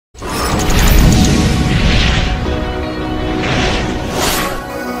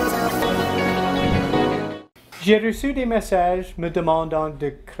J'ai reçu des messages me demandant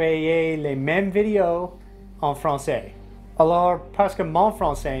de créer les mêmes vidéos en français. Alors, parce que mon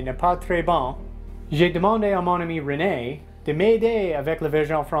français n'est pas très bon, j'ai demandé à mon ami René de m'aider avec la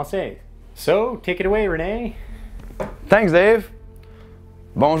version française. So, take it away, René. Thanks, Dave.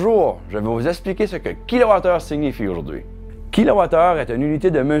 Bonjour, je vais vous expliquer ce que kWh signifie aujourd'hui. kWh est une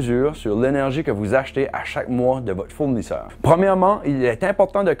unité de mesure sur l'énergie que vous achetez à chaque mois de votre fournisseur. Premièrement, il est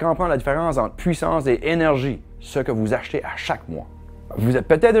important de comprendre la différence entre puissance et énergie, ce que vous achetez à chaque mois. Vous êtes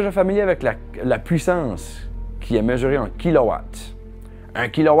peut-être déjà familier avec la puissance qui est mesurée en kilowatts. Un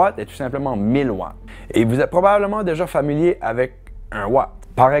kilowatt est tout simplement 1000 watts. Et vous êtes probablement déjà familier avec un watt.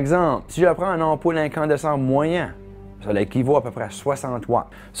 Par exemple, si je prends un ampoule incandescent moyen, cela équivaut à peu près à 60 watts.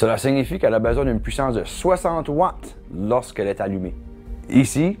 Cela signifie qu'elle a besoin d'une puissance de 60 watts lorsqu'elle est allumée.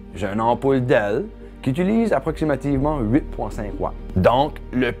 Ici, j'ai une ampoule d'L qui utilise approximativement 8,5 watts. Donc,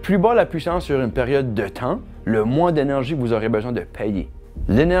 le plus bas la puissance sur une période de temps, le moins d'énergie vous aurez besoin de payer.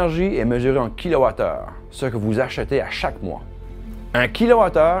 L'énergie est mesurée en kWh, ce que vous achetez à chaque mois. Un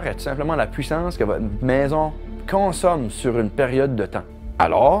kWh est tout simplement la puissance que votre maison consomme sur une période de temps.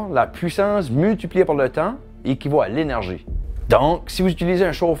 Alors, la puissance multipliée par le temps équivaut à l'énergie. Donc, si vous utilisez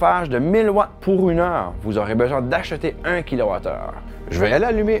un chauffage de 1000 watts pour une heure, vous aurez besoin d'acheter 1 kWh. Je vais aller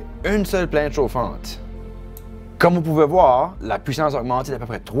allumer une seule plainte chauffante. Comme vous pouvez voir, la puissance a augmenté d'à peu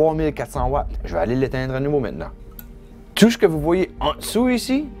près 3400 watts. Je vais aller l'éteindre à nouveau maintenant. Tout ce que vous voyez en dessous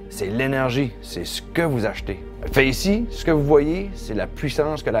ici, c'est l'énergie, c'est ce que vous achetez. Fait ici, ce que vous voyez, c'est la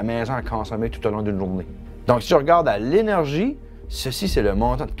puissance que la maison a consommée tout au long d'une journée. Donc, si je regarde à l'énergie, ceci c'est le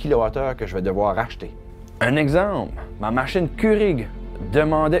montant de kWh que je vais devoir acheter. Un exemple, ma machine Keurig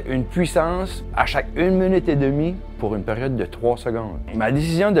demandait une puissance à chaque 1 minute et demie pour une période de 3 secondes. Ma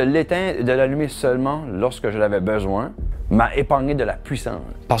décision de l'éteindre et de l'allumer seulement lorsque je l'avais besoin m'a épargné de la puissance.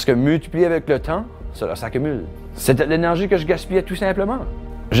 Parce que multiplié avec le temps, cela s'accumule. C'était de l'énergie que je gaspillais tout simplement.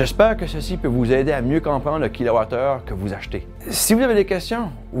 J'espère que ceci peut vous aider à mieux comprendre le kWh que vous achetez. Si vous avez des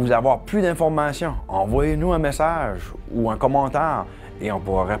questions ou vous avoir plus d'informations, envoyez-nous un message ou un commentaire et on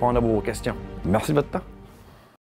pourra répondre à vos questions. Merci de votre temps.